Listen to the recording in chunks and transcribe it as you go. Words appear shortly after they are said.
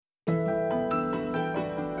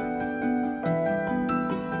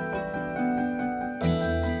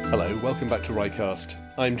welcome back to Ryecast.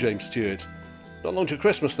 I'm James Stewart. Not long to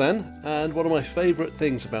Christmas then, and one of my favourite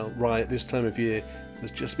things about Rye at this time of year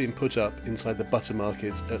has just been put up inside the Butter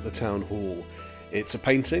Market at the Town Hall. It's a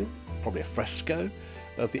painting, probably a fresco,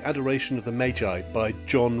 of the Adoration of the Magi by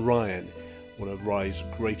John Ryan, one of Rye's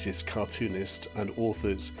greatest cartoonists and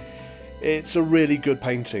authors. It's a really good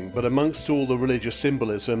painting, but amongst all the religious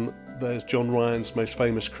symbolism, there's John Ryan's most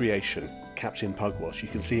famous creation, Captain Pugwash. You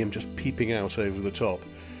can see him just peeping out over the top.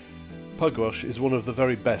 Pugwash is one of the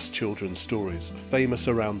very best children's stories, famous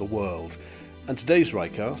around the world. And today's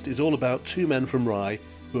Ryecast is all about two men from Rye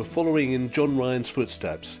who are following in John Ryan's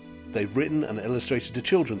footsteps. They've written and illustrated a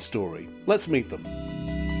children's story. Let's meet them.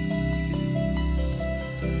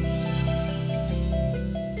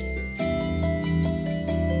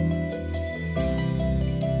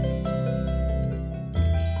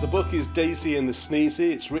 The book is Daisy and the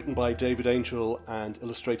Sneezy. It's written by David Angel and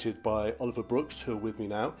illustrated by Oliver Brooks, who are with me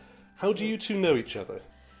now. How do you two know each other?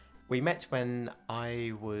 We met when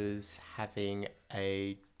I was having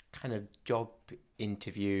a kind of job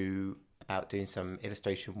interview about doing some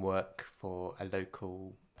illustration work for a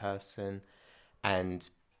local person. And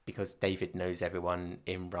because David knows everyone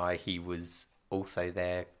in Rye, he was also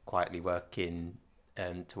there quietly working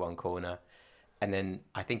to one corner. And then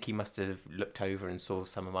I think he must have looked over and saw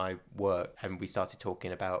some of my work, and we started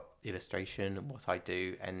talking about illustration and what I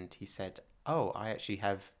do. And he said, "Oh, I actually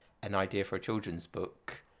have an idea for a children's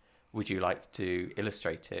book. Would you like to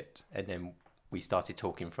illustrate it?" And then we started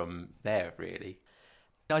talking from there, really.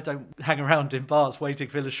 I don't hang around in bars waiting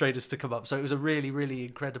for illustrators to come up. So it was a really, really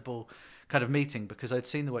incredible kind of meeting because I'd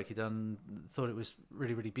seen the work you'd done, thought it was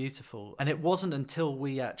really, really beautiful. And it wasn't until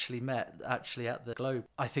we actually met at the Globe,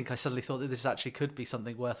 I think I suddenly thought that this actually could be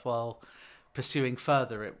something worthwhile pursuing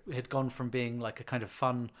further. It had gone from being like a kind of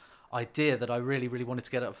fun idea that I really, really wanted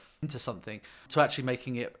to get up into something to actually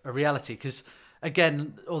making it a reality. Because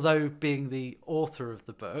again, although being the author of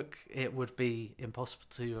the book, it would be impossible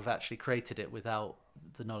to have actually created it without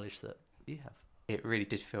the knowledge that you have. It really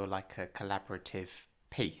did feel like a collaborative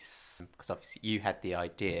piece because obviously you had the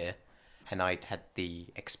idea and I'd had the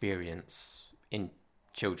experience in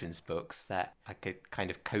children's books that I could kind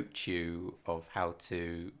of coach you of how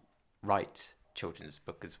to write children's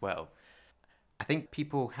book as well. I think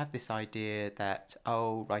people have this idea that,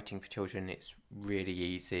 writing for children, it's really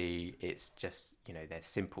easy. It's just, they're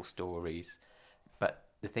simple stories. But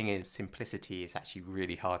the thing is, simplicity is actually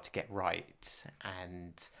really hard to get right.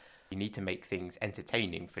 And you need to make things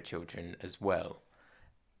entertaining for children as well.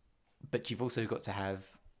 But you've also got to have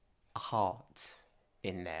a heart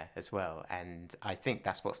in there as well. And I think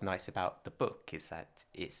that's what's nice about the book, is that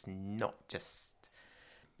it's not just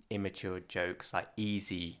immature jokes, like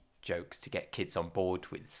easy jokes to get kids on board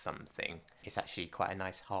with something. It's actually quite a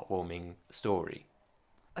nice, heartwarming story.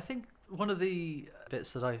 I think one of the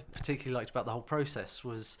bits that I particularly liked about the whole process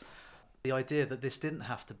was the idea that this didn't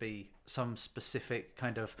have to be some specific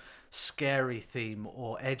kind of scary theme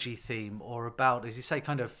or edgy theme or about, as you say,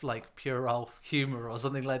 kind of like puerile humour or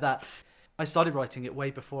something like that. I started writing it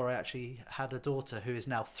way before I actually had a daughter who is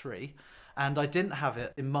now 3. And I didn't have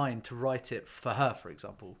it in mind to write it for her, for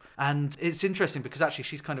example. And it's interesting because actually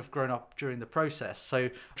she's kind of grown up during the process. So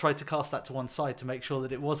I tried to cast that to one side to make sure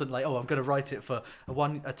that it wasn't like, I'm going to write it for a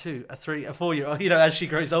 1, a 2, a 3, a 4-year-old, as she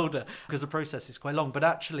grows older, because the process is quite long. But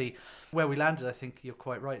actually, where we landed, I think you're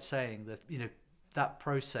quite right saying that, that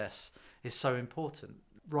process is so important.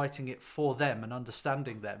 Writing it for them and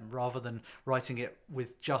understanding them rather than writing it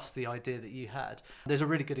with just the idea that you had. There's a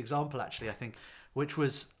really good example, actually, I think, which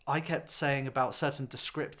was I kept saying about certain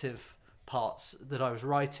descriptive parts that I was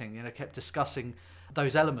writing, and I kept discussing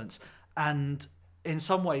those elements. And in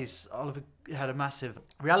some ways, Oliver had a massive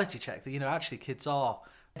reality check that, actually kids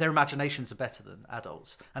their imaginations are better than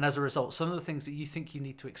adults. And as a result, some of the things that you think you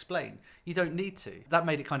need to explain, you don't need to. That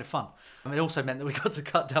made it kind of fun. It also meant that we got to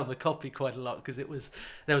cut down the copy quite a lot because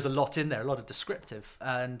there was a lot in there, a lot of descriptive.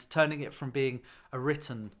 And turning it from being a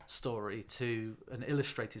written story to an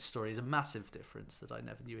illustrated story is a massive difference that I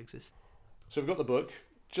never knew existed. So we've got the book.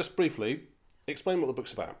 Just briefly, explain what the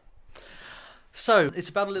book's about. So it's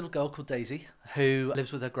about a little girl called Daisy who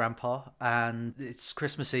lives with her grandpa, and it's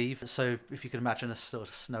Christmas Eve. So if you can imagine a sort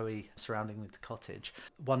of snowy surrounding with the cottage,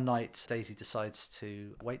 one night Daisy decides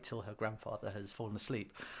to wait till her grandfather has fallen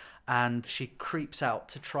asleep, and she creeps out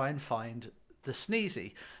to try and find the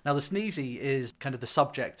Sneezy. Now the Sneezy is kind of the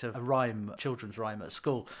subject of a children's rhyme at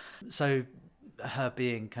school. So her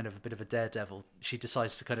being kind of a bit of a daredevil, she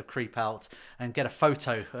decides to kind of creep out and get a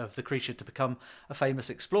photo of the creature to become a famous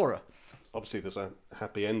explorer. Obviously there's a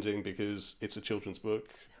happy ending because it's a children's book.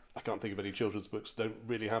 I can't think of any children's books that don't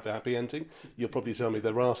really have a happy ending. You'll probably tell me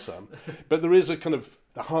there are some. But there is a kind of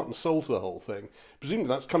a heart and soul to the whole thing. Presumably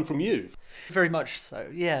that's come from you. Very much so,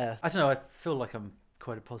 yeah. I don't know, I feel like I'm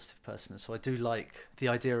quite a positive person, so I do like the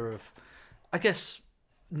idea of, I guess,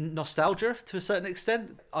 nostalgia to a certain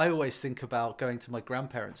extent. I always think about going to my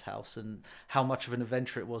grandparents' house and how much of an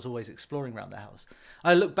adventure it was always exploring around their house.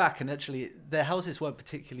 I look back and actually their houses weren't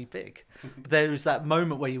particularly big. There was that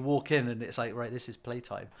moment where you walk in and it's like, right, this is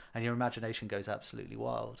playtime, and your imagination goes absolutely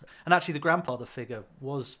wild. And actually the grandfather figure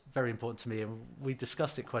was very important to me, and we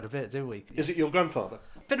discussed it quite a bit, didn't we? Is it your grandfather?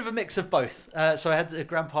 Bit of a mix of both. So I had a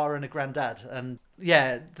grandpa and a granddad, and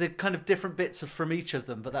yeah, the kind of different bits from each of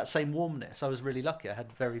them, but that same warmness. I was really lucky. I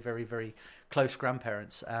had very, very, very close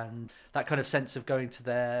grandparents, and that kind of sense of going to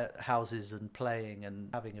their houses and playing and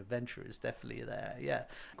having adventure is definitely there. Yeah,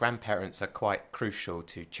 Grandparents are quite crucial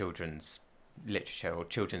to children's literature or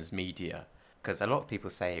children's media, because a lot of people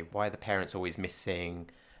say, why are the parents always missing,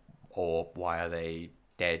 or why are they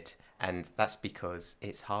dead? And that's because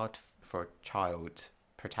it's hard for a child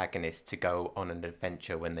protagonist to go on an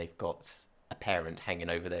adventure when they've got a parent hanging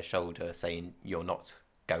over their shoulder saying you're not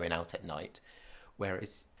going out at night.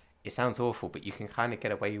 Whereas it sounds awful, but you can kind of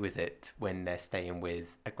get away with it when they're staying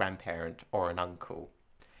with a grandparent or an uncle.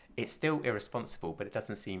 It's still irresponsible, but it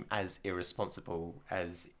doesn't seem as irresponsible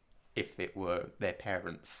as if it were their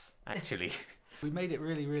parents, actually. we made it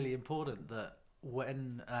really, really important that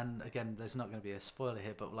when, and again, there's not going to be a spoiler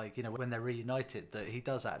here, but like, you know, when they're reunited, that he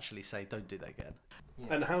does actually say, don't do that again.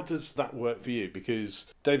 Yeah. And how does that work for you?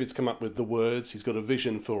 Because David's come up with the words, he's got a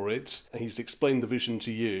vision for it, and he's explained the vision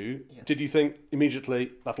to you. Yeah. Did you think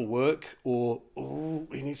immediately that'll work, or oh,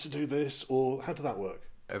 he needs to do this, or how did that work?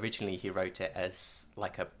 Originally he wrote it as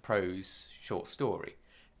like a prose short story,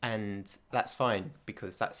 and that's fine,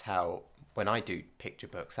 because that's how, when I do picture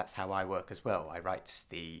books, that's how I work as well. I write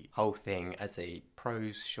the whole thing as a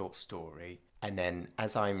prose short story, and then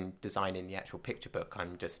as I'm designing the actual picture book,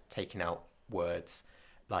 I'm just taking out words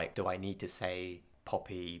like, do I need to say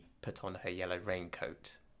Poppy put on her yellow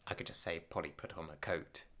raincoat? I could just say Polly put on a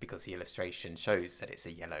coat, because the illustration shows that it's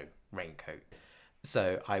a yellow raincoat.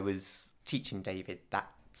 So I was teaching David that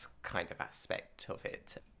kind of aspect of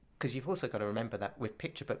it. Because you've also got to remember that with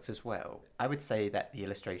picture books as well, I would say that the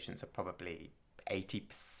illustrations are probably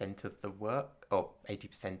 80% of the work, or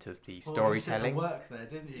 80% of the storytelling. You said the work there,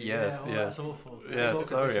 didn't you? Yes, yeah. Yes. That's awful. Yeah,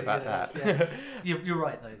 sorry about that. Yeah. You're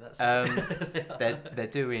right, though. That's they're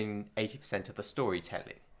doing 80% of the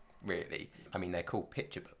storytelling, really. I mean, they're called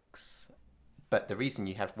picture books. But the reason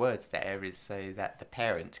you have words there is so that the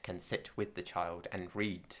parent can sit with the child and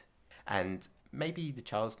read. And maybe the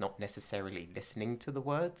child's not necessarily listening to the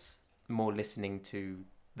words, more listening to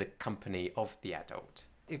the company of the adult.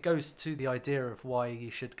 It goes to the idea of why you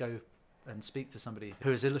should go and speak to somebody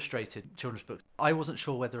who has illustrated children's books. I wasn't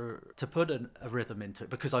sure whether to put a rhythm into it,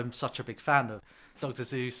 because I'm such a big fan of Dr.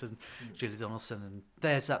 Seuss and Julie Donaldson, and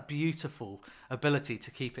there's that beautiful ability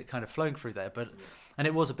to keep it kind of flowing through there. And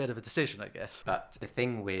it was a bit of a decision, I guess. But the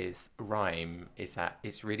thing with rhyme is that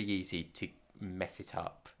it's really easy to mess it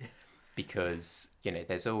up. Because, you know,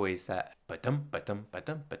 there's always that ba-dum, ba-dum,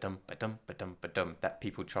 ba-dum, ba-dum, ba-dum, ba-dum, ba-dum that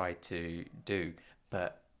people try to do,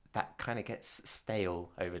 but that kind of gets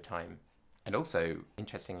stale over time. And also,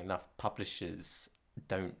 interesting enough, publishers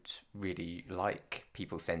don't really like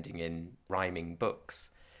people sending in rhyming books,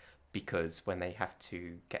 because when they have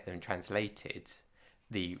to get them translated,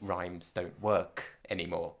 the rhymes don't work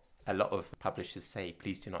anymore. A lot of publishers say,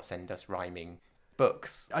 please do not send us rhyming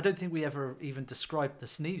books. I don't think we ever even described the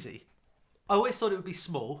Sneezy. I always thought it would be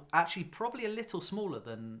small, actually probably a little smaller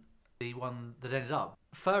than the one that ended up.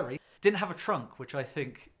 Furry, didn't have a trunk, which I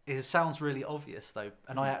think sounds really obvious though,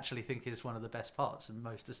 and I actually think is one of the best parts and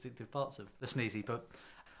most distinctive parts of the Sneezy. But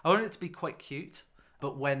I wanted it to be quite cute,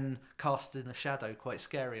 but when cast in a shadow, quite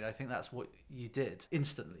scary, and I think that's what you did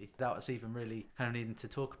instantly, without us even really kind of needing to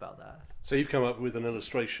talk about that. So you've come up with an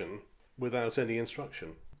illustration without any instruction?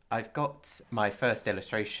 I've got my first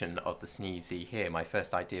illustration of the Sneezy here, my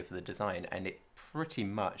first idea for the design, and it pretty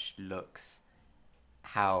much looks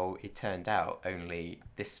how it turned out, only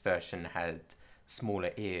this version had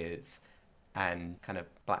smaller ears and kind of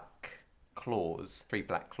black claws, 3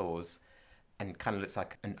 black claws, and kind of looks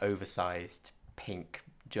like an oversized pink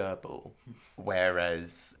gerbil,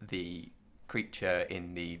 whereas the creature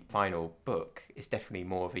in the final book is definitely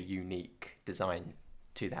more of a unique design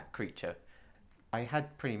to that creature. I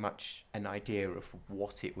had pretty much an idea of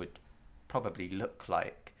what it would probably look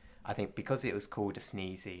like. I think because it was called a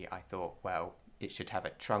Sneezy, I thought, well, it should have a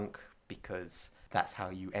trunk, because that's how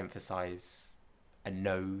you emphasize a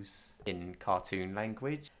nose in cartoon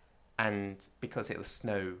language. And because it was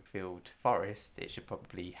snow-filled forest, it should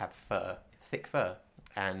probably have fur, thick fur.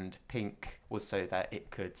 And pink was so that it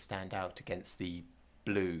could stand out against the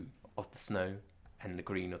blue of the snow and the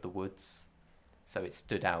green of the woods. So it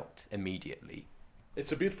stood out immediately.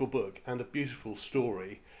 It's a beautiful book and a beautiful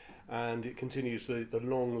story, and it continues the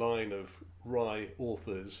long line of Rye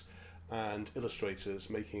authors and illustrators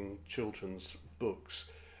making children's books.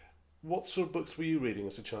 What sort of books were you reading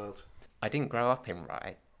as a child? I didn't grow up in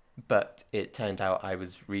Rye, but it turned out I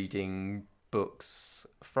was reading books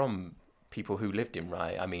from people who lived in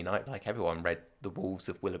Rye. I mean, I, like everyone, read The Wolves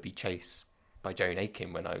of Willoughby Chase by Joan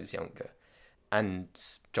Aiken when I was younger. And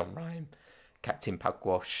John Ryan, Captain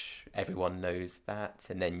Pugwash, everyone knows that.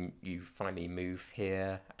 And then you finally move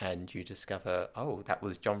here and you discover, oh, that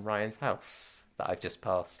was John Ryan's house that I've just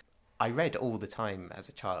passed. I read all the time as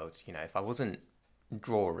a child. You know, if I wasn't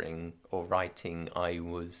drawing or writing, I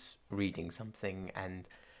was reading something. And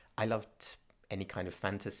I loved any kind of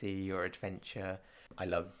fantasy or adventure. I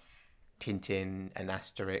loved Tintin and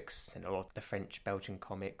Asterix and a lot of the French-Belgian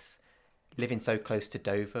comics. Living so close to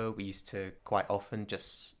Dover, we used to quite often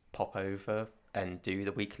just pop over and do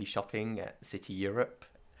the weekly shopping at City Europe.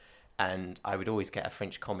 And I would always get a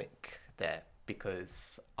French comic there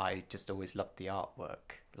because I just always loved the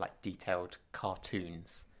artwork, like detailed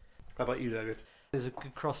cartoons. How about you, David? There's a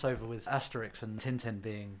good crossover with Asterix and Tintin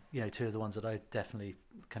being, you know, two of the ones that I definitely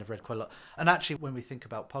kind of read quite a lot. And actually, when we think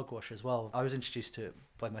about Pugwash as well, I was introduced to it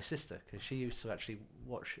by my sister because she used to actually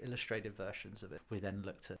watch illustrated versions of it. We then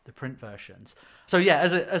looked at the print versions. So yeah,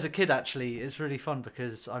 as a kid, actually, it's really fun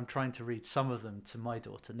because I'm trying to read some of them to my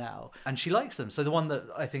daughter now, and she likes them. So the one that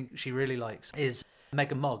I think she really likes is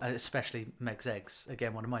Meg and Mog, and especially Meg's Eggs,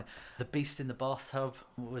 again, one of mine. The Beast in the Bathtub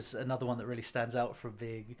was another one that really stands out from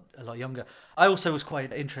being a lot younger. I also was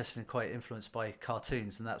quite interested and quite influenced by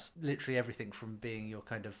cartoons, and that's literally everything from being your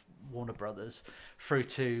kind of Warner Brothers through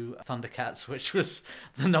to Thundercats, which was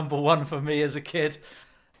the number one for me as a kid.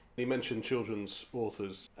 You mentioned children's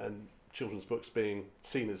authors and children's books being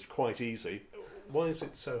seen as quite easy. Why is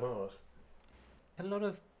it so hard? A lot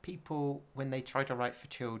of people, when they try to write for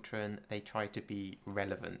children, they try to be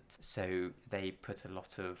relevant. So they put a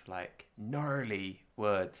lot of like gnarly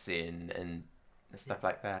words in and stuff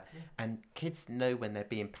like that. Yeah. And kids know when they're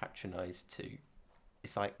being patronised too.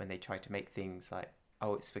 It's like when they try to make things like,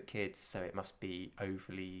 oh, it's for kids, so it must be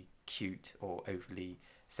overly cute or overly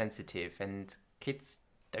sensitive. And kids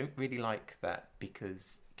don't really like that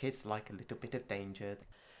because kids like a little bit of danger.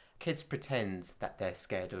 Kids pretend that they're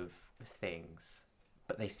scared of things,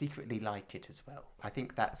 but they secretly like it as well. I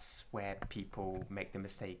think that's where people make the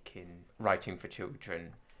mistake in writing for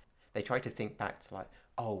children. They try to think back to like,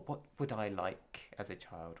 oh, what would I like as a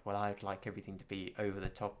child? Well, I'd like everything to be over the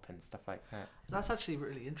top and stuff like that. That's actually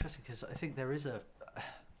really interesting because I think there is a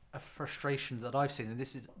frustration that I've seen, and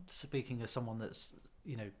this is speaking as someone that's,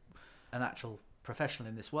 you know, an actual professional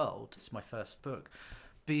in this world. It's my first book.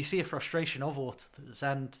 But you see a frustration of authors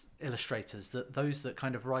and illustrators that those that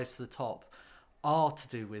kind of rise to the top are to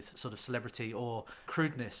do with sort of celebrity or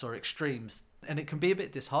crudeness or extremes. And it can be a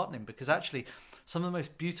bit disheartening because actually some of the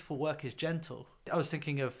most beautiful work is gentle. I was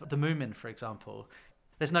thinking of the Moomin, for example.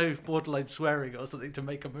 There's no borderline swearing or something to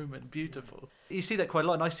make a Moomin beautiful. You see that quite a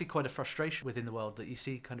lot, and I see quite a frustration within the world that you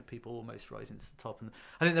see kind of people almost rising to the top. And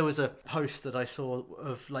I think there was a post that I saw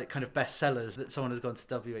of like kind of bestsellers that someone has gone to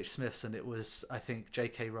W.H. Smith's, and it was, I think,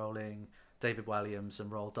 J.K. Rowling, David Walliams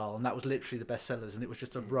and Roald Dahl, and that was literally the bestsellers, and it was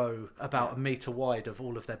just a row about a metre wide of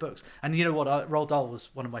all of their books. And you know what, Roald Dahl was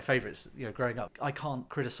one of my favourites, you know, growing up. I can't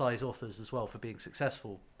criticise authors as well for being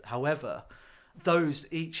successful. However, those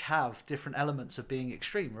each have different elements of being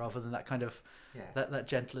extreme rather than that kind of that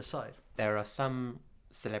gentler side. There are some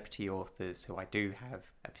celebrity authors who I do have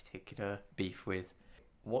a particular beef with.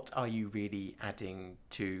 What are you really adding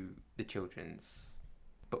to the children's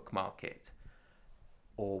book market?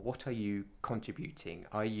 Or what are you contributing?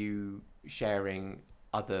 Are you sharing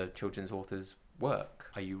other children's authors' work?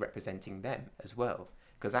 Are you representing them as well?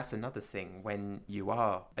 Because that's another thing when you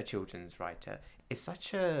are a children's writer. It's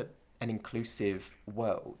such an inclusive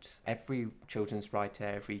world. Every children's writer,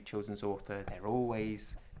 every children's author, they're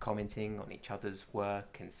always commenting on each other's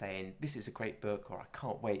work and saying, this is a great book, or I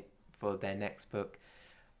can't wait for their next book.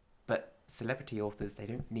 But celebrity authors, they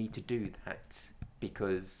don't need to do that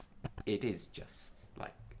because it is just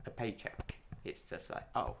like a paycheck. It's just like,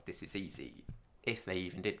 oh, this is easy, if they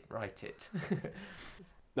even did write it.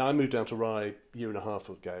 Now, I moved down to Rye a year and a half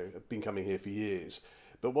ago. I've been coming here for years.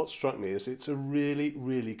 But what struck me is it's a really,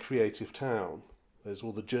 really creative town. There's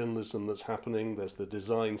all the journalism that's happening, there's the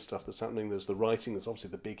design stuff that's happening, there's the writing, there's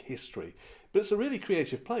obviously the big history. But it's a really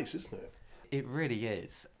creative place, isn't it? It really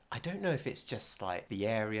is. I don't know if it's just like the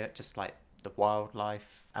area, just like the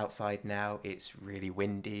wildlife outside now. It's really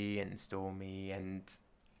windy and stormy, and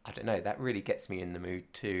I don't know, that really gets me in the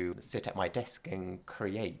mood to sit at my desk and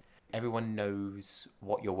create. Everyone knows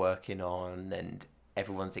what you're working on, and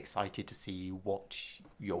everyone's excited to see what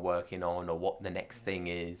you're working on or what the next thing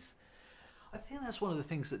is. I think that's one of the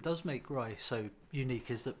things that does make Rye so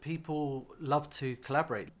unique, is that people love to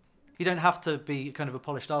collaborate. You don't have to be kind of a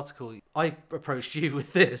polished article. I approached you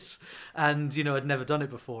with this and, I'd never done it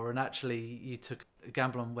before. And actually you took a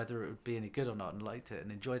gamble on whether it would be any good or not and liked it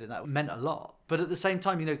and enjoyed it. And that meant a lot. But at the same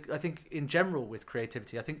time, I think in general with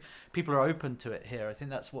creativity, I think people are open to it here. I think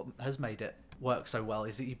that's what has made it work so well,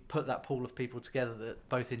 is that you put that pool of people together that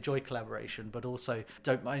both enjoy collaboration, but also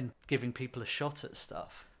don't mind giving people a shot at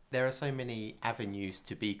stuff. There are so many avenues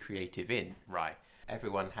to be creative in, right?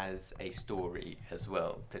 Everyone has a story as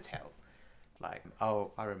well to tell. Like,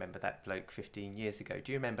 oh, I remember that bloke 15 years ago.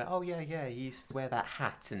 Do you remember? Oh, yeah, he used to wear that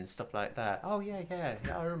hat and stuff like that. Oh, yeah,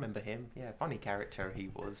 I remember him. Yeah, funny character he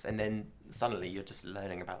was. And then suddenly you're just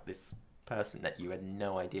learning about this person that you had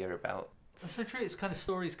no idea about. That's so true. It's kind of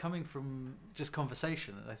stories coming from just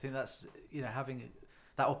conversation. And I think that's, having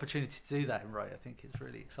that opportunity to do that in Rye, I think is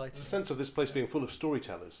really exciting. There's a sense of this place being full of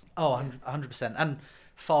storytellers. Oh, 100%. And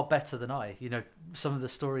far better than I. Some of the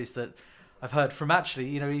stories that I've heard from actually,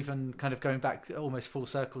 even kind of going back almost full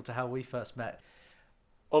circle to how we first met.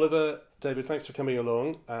 Oliver, David, thanks for coming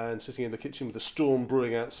along and sitting in the kitchen with the storm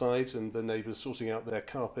brewing outside and the neighbours sorting out their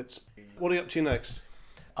carpets. What are you up to next?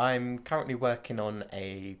 I'm currently working on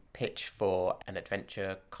a pitch for an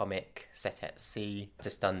adventure comic set at sea.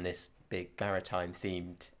 Just done this big maritime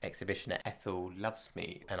themed exhibition at Ethel Loves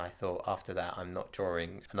Me, and I thought after that I'm not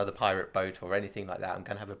drawing another pirate boat or anything like that. I'm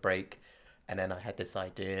going to have a break. And then I had this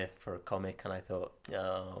idea for a comic and I thought,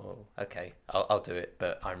 oh, okay, I'll do it,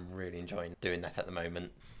 but I'm really enjoying doing that at the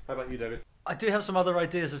moment. How about you, David? I do have some other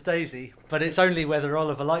ideas of Daisy, but it's only whether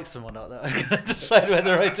Oliver likes them or not that I'm going to decide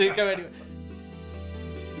whether I do go anywhere.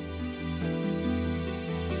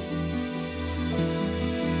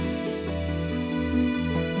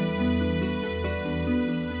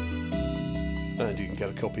 And you can get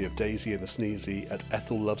a copy of Daisy and the Sneezy at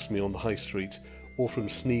Ethel Loves Me on the High Street or from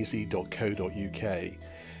sneezy.co.uk,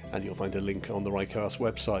 and you'll find a link on the Ryecast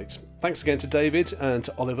website. Thanks again to David and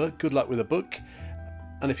to Oliver. Good luck with the book.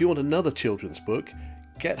 And if you want another children's book,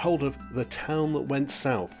 get hold of The Town That Went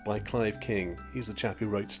South by Clive King. He's the chap who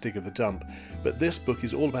wrote Stig of the Dump. But this book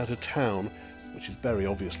is all about a town, which is very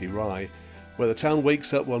obviously Rye, where the town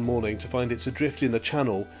wakes up one morning to find it's adrift in the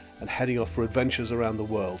Channel and heading off for adventures around the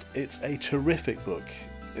world. It's a terrific book.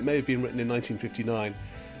 It may have been written in 1959,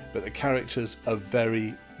 but the characters are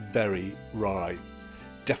very, very Rye.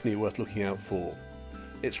 Definitely worth looking out for.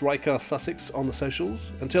 It's Ryecast Sussex on the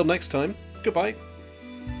socials. Until next time, goodbye.